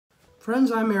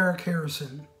Friends, I'm Eric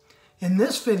Harrison. In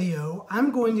this video, I'm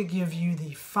going to give you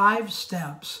the 5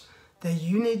 steps that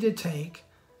you need to take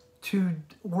to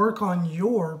work on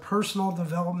your personal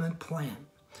development plan.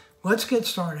 Let's get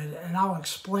started, and I'll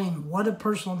explain what a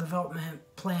personal development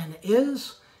plan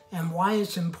is and why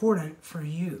it's important for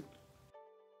you.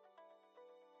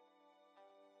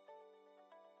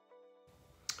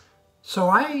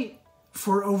 So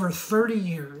for over 30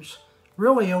 years,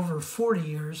 really over 40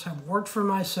 years, have worked for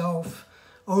myself,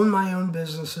 owned my own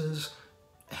businesses,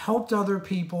 helped other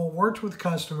people, worked with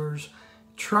customers,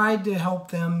 tried to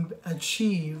help them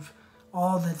achieve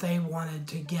all that they wanted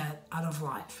to get out of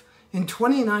life. In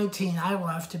 2019, I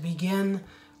left to begin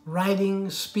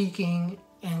writing, speaking,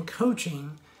 and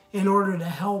coaching in order to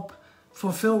help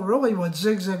fulfill really what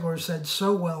Zig Ziglar said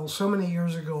so well so many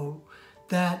years ago,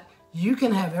 that you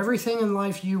can have everything in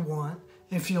life you want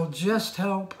if you'll just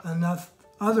help enough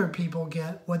other people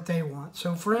get what they want.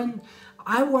 So friend,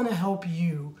 I want to help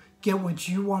you get what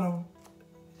you want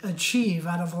to achieve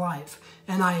out of life.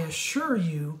 And I assure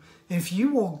you, if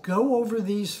you will go over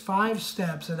these 5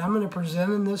 steps that I'm going to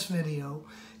present in this video,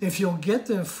 if you'll get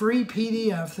the free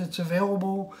PDF that's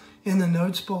available in the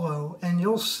notes below, and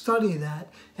you'll study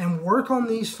that and work on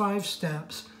these 5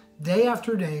 steps day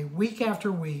after day, week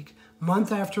after week,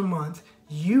 month after month,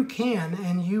 you can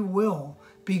and you will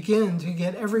begin to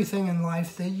get everything in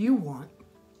life that you want.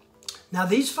 Now,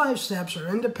 these 5 steps are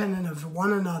independent of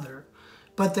one another,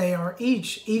 but they are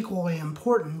each equally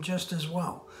important just as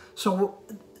well. So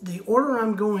the order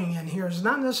I'm going in here is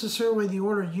not necessarily the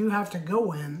order you have to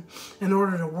go in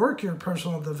order to work your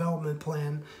personal development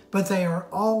plan, but they are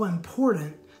all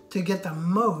important to get the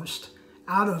most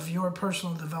out of your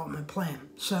personal development plan.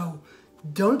 So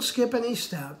don't skip any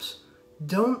steps.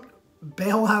 Don't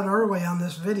bail out early on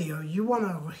this video. You want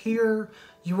to hear,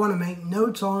 you want to make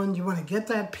notes on, you want to get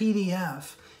that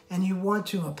PDF, and you want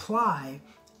to apply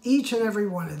each and every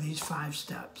one of these 5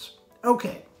 steps.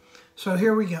 Okay, so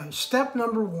here we go. Step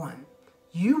number 1,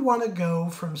 you want to go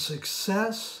from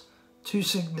success to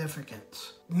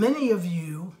significance. Many of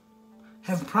you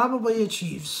have probably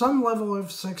achieved some level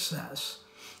of success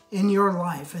in your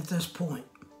life at this point.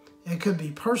 It could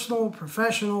be personal,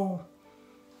 professional,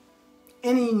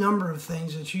 any number of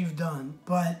things that you've done.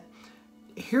 But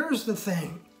here's the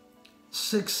thing.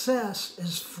 Success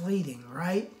is fleeting,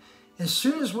 right? As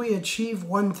soon as we achieve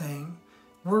one thing,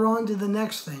 we're on to the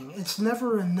next thing. It's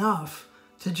never enough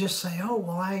to just say, oh,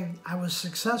 well, I was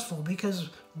successful. Because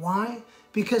why?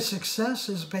 Because success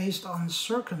is based on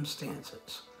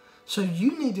circumstances. So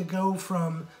you need to go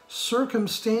from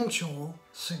circumstantial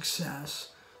success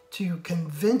to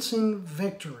convincing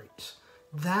victories.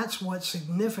 That's what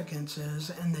significance is,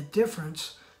 and the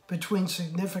difference between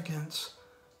significance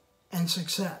and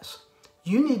success.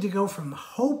 You need to go from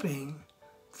hoping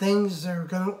things are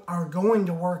going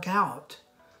to work out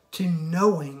to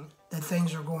knowing that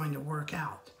things are going to work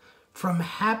out. From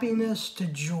happiness to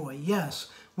joy. Yes,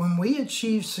 when we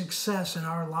achieve success in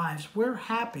our lives, we're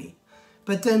happy.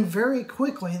 But then very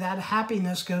quickly that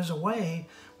happiness goes away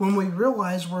when we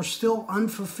realize we're still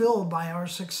unfulfilled by our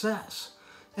success.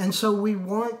 And so we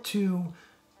want to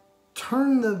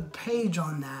turn the page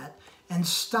on that and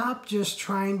stop just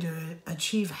trying to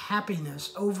achieve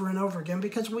happiness over and over again,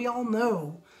 because we all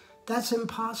know that's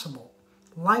impossible.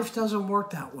 Life doesn't work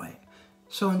that way.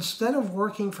 So instead of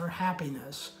working for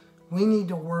happiness, we need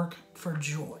to work for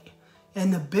joy.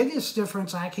 And the biggest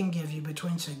difference I can give you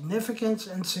between significance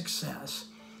and success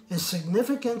is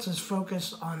significance is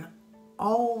focused on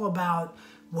all about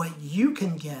what you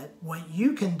can get, what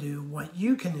you can do, what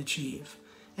you can achieve.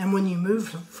 And when you move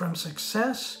from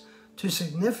success to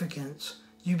significance,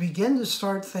 you begin to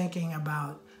start thinking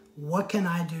about, what can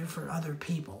I do for other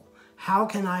people? How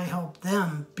can I help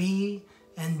them be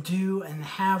and do and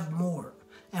have more?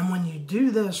 And when you do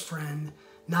this, friend,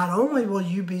 not only will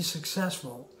you be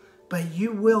successful, but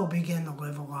you will begin to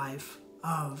live a life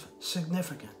of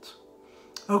significance.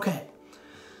 Okay.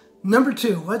 Number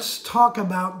 2, let's talk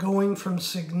about going from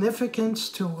significance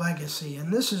to legacy.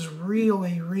 And this is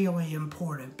really, really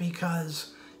important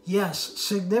because, yes,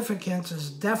 significance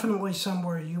is definitely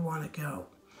somewhere you want to go.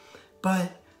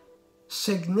 But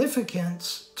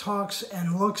significance talks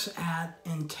and looks at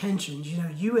intentions. You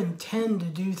know, you intend to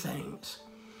do things.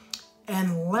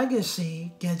 And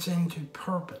legacy gets into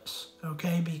purpose,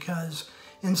 okay? Because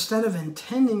instead of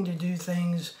intending to do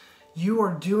things, you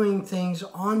are doing things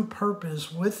on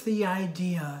purpose with the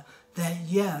idea that,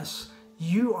 yes,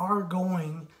 you are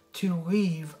going to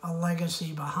leave a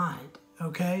legacy behind,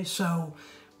 okay? So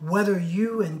whether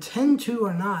you intend to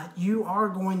or not, you are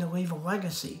going to leave a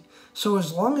legacy. So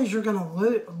as long as you're going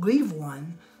to leave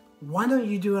one, why don't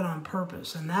you do it on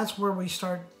purpose? And that's where we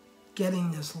start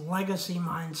getting this legacy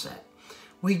mindset.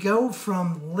 We go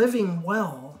from living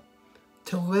well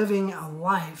to living a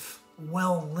life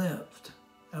well lived,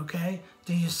 okay?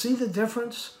 Do you see the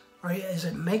difference? Is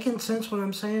it making sense what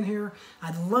I'm saying here?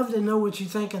 I'd love to know what you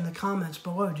think in the comments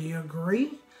below. Do you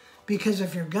agree? Because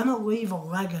if you're going to leave a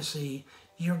legacy,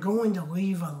 you're going to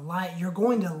leave a life. You're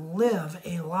going to live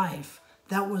a life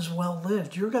that was well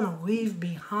lived. You're going to leave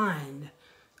behind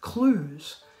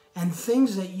clues and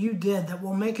things that you did that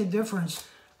will make a difference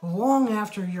long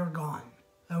after you're gone,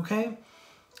 okay?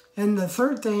 And the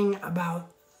third thing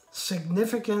about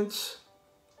significance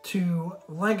to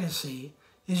legacy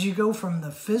is you go from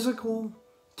the physical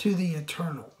to the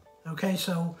eternal, okay?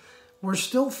 So we're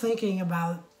still thinking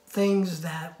about things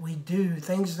that we do,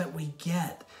 things that we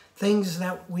get, things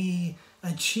that we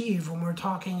achieve when we're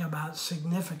talking about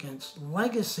significance.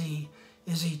 Legacy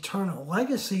is eternal.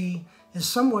 Legacy is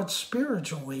somewhat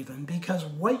spiritual even, because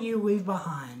what you leave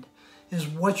behind is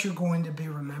what you're going to be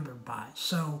remembered by.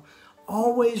 So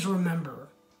always remember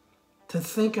to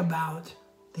think about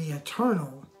the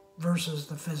eternal versus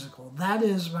the physical. That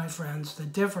is, my friends, the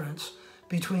difference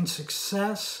between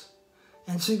success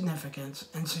and significance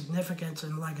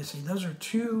and legacy. Those are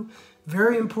two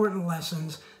very important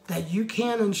lessons that you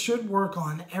can and should work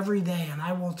on every day. And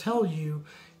I will tell you,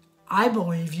 I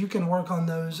believe you can work on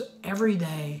those every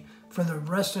day for the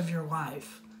rest of your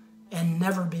life and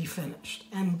never be finished.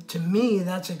 And to me,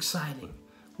 that's exciting.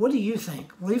 What do you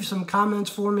think? Leave some comments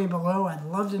for me below. I'd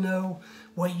love to know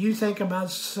what you think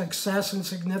about success and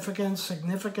significance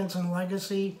and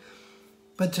legacy.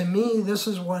 But to me, this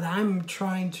is what I'm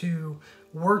trying to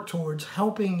work towards,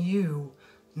 helping you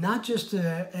not just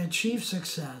to achieve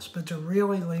success, but to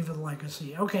really leave a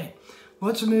legacy. Okay,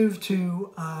 let's move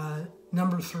to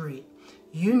number 3.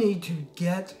 You need to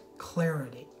get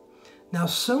clarity. Now,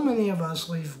 so many of us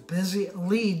lead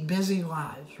busy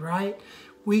lives, right?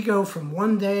 We go from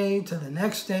one day to the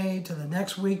next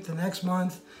week, the next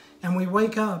month, and we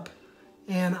wake up,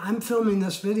 and I'm filming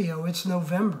this video, it's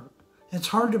November. It's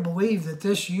hard to believe that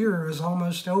this year is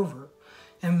almost over.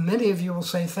 And many of you will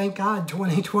say, thank God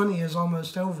 2020 is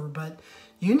almost over. But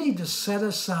you need to set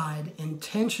aside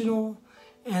intentional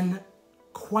and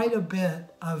quite a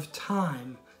bit of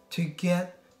time to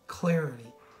get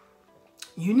clarity.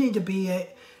 You need to be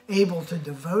able to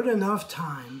devote enough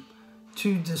time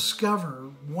to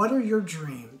discover what are your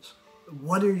dreams,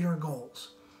 what are your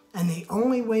goals. And the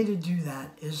only way to do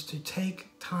that is to take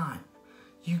time.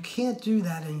 You can't do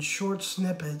that in short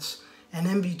snippets and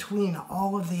in between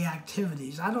all of the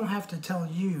activities. I don't have to tell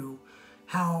you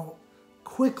how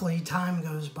quickly time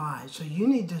goes by. So you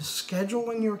need to schedule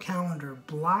in your calendar,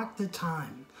 block the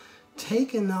time,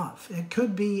 take enough. It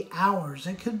could be hours,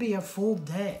 it could be a full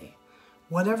day.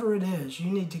 Whatever it is, you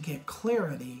need to get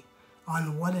clarity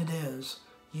on what it is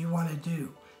you want to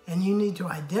do. And you need to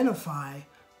identify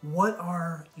what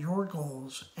are your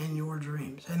goals and your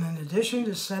dreams. And in addition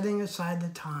to setting aside the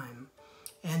time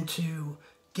and to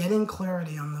getting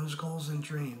clarity on those goals and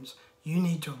dreams, you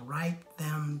need to write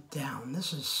them down.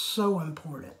 This is so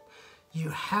important. You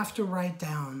have to write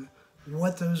down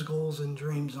what those goals and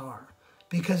dreams are.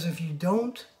 Because if you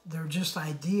don't, they're just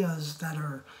ideas that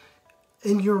are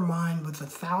in your mind with the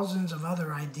thousands of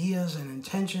other ideas and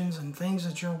intentions and things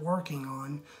that you're working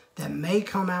on that may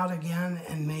come out again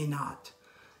and may not.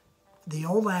 The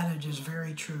old adage is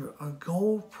very true. A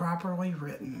goal properly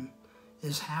written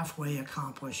is halfway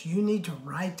accomplished. You need to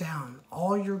write down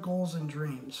all your goals and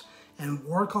dreams and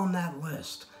work on that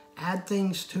list. Add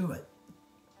things to it.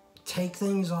 Take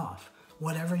things off,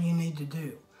 whatever you need to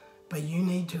do. But you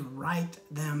need to write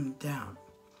them down.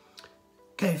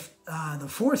 Okay, the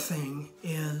fourth thing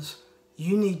is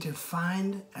you need to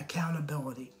find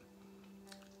accountability.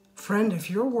 Friend, if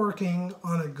you're working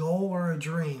on a goal or a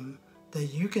dream that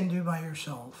you can do by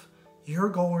yourself, your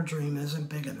goal or dream isn't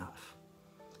big enough.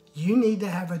 You need to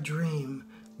have a dream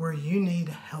where you need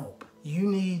help. You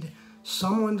need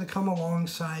someone to come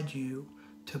alongside you,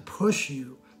 to push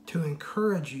you, to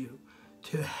encourage you,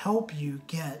 to help you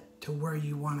get to where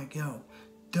you want to go.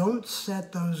 Don't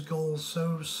set those goals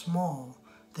so small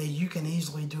that you can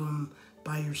easily do them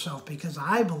by yourself, because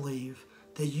I believe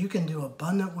that you can do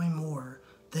abundantly more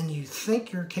than you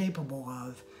think you're capable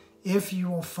of if you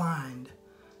will find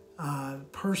a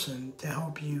person to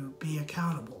help you be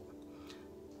accountable.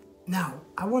 Now,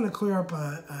 I want to clear up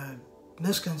a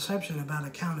misconception about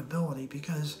accountability,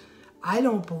 because I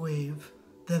don't believe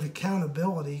that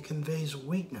accountability conveys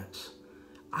weakness.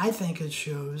 I think it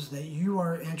shows that you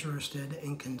are interested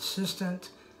in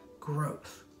consistent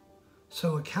growth.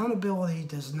 So accountability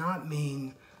does not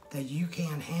mean that you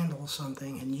can't handle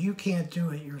something and you can't do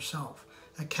it yourself.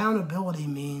 Accountability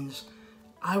means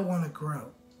I want to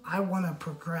grow. I want to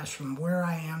progress from where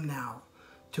I am now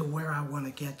to where I want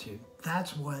to get to.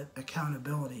 That's what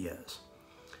accountability is.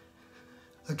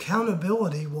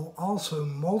 Accountability will also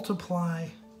multiply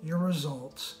your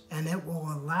results, and it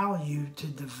will allow you to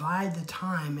divide the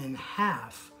time in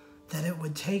half that it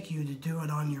would take you to do it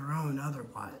on your own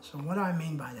otherwise. And what do I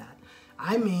mean by that?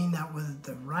 I mean that with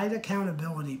the right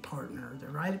accountability partner, the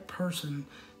right person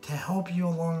to help you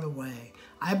along the way,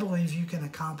 I believe you can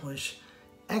accomplish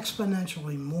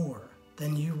exponentially more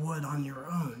than you would on your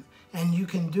own. And you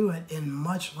can do it in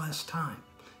much less time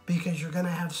because you're going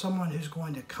to have someone who's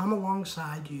going to come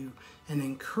alongside you and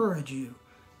encourage you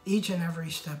each and every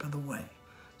step of the way.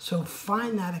 So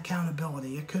find that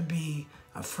accountability. It could be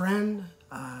a friend,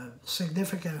 a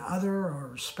significant other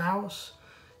or spouse.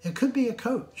 It could be a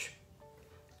coach.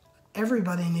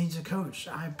 Everybody needs a coach.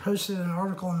 I posted an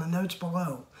article in the notes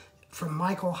below from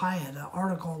Michael Hyatt, an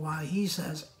article why he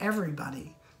says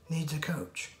everybody needs a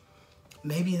coach.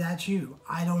 Maybe that's you.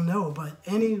 I don't know, but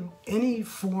any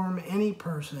form, any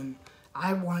person,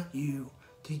 I want you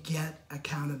to get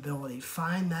accountability.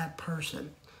 Find that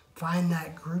person. Find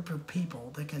that group of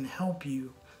people that can help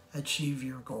you achieve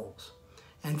your goals.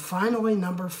 And finally,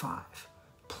 number 5,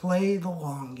 play the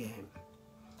long game.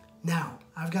 Now,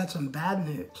 I've got some bad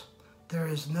news. There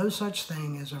is no such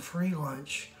thing as a free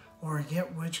lunch or a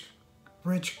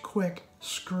get-rich-quick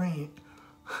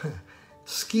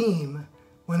scheme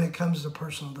when it comes to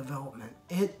personal development.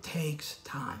 It takes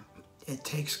time. It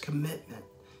takes commitment.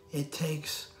 It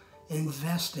takes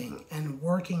investing and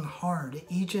working hard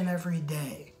each and every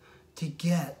day to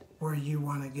get where you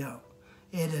want to go.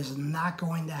 It is not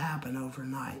going to happen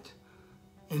overnight.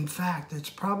 In fact, it's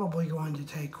probably going to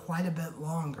take quite a bit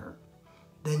longer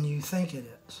than you think it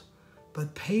is.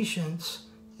 But patience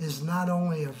is not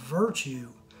only a virtue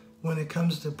when it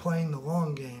comes to playing the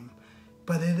long game,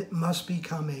 but it must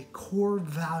become a core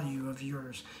value of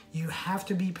yours. You have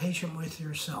to be patient with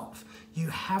yourself. You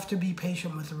have to be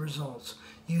patient with the results.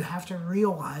 You have to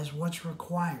realize what's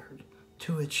required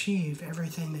to achieve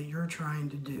everything that you're trying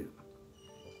to do.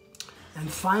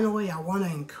 And finally, I want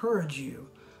to encourage you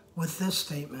with this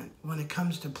statement when it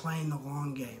comes to playing the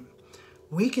long game.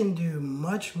 We can do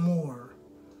much more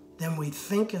than we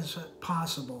think is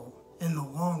possible in the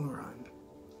long run.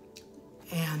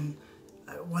 And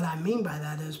what I mean by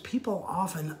that is people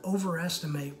often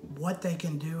overestimate what they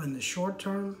can do in the short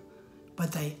term,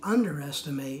 but they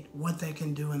underestimate what they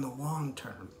can do in the long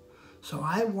term. So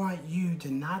I want you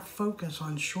to not focus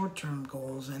on short-term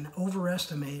goals and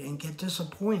overestimate and get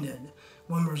disappointed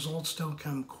when results don't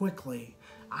come quickly.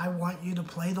 I want you to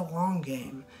play the long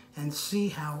game and see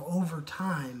how over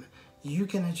time you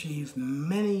can achieve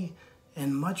many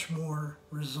and much more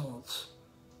results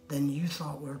than you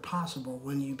thought were possible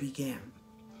when you began.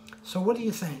 So what do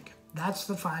you think? That's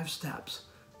the 5 steps.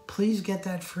 Please get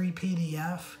that free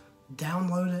PDF,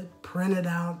 download it, print it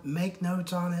out, make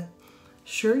notes on it.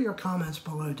 Share your comments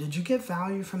below. Did you get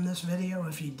value from this video?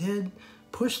 If you did,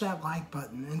 push that like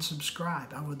button and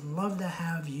subscribe. I would love to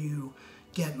have you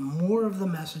get more of the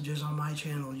messages on my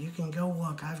channel. You can go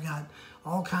look. I've got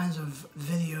all kinds of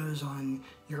videos on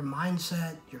your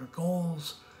mindset, your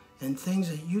goals, and things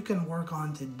that you can work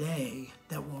on today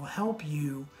that will help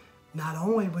you not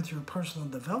only with your personal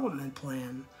development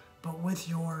plan, but with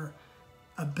your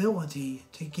ability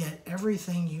to get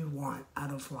everything you want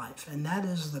out of life. And that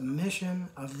is the mission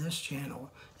of this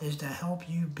channel, is to help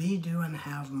you be, do, and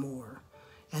have more,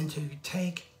 and to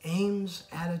take aims,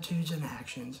 attitudes, and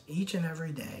actions each and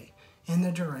every day in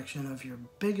the direction of your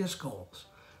biggest goals.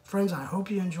 Friends, I hope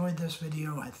you enjoyed this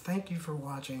video. I thank you for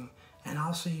watching, and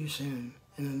I'll see you soon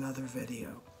in another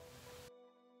video.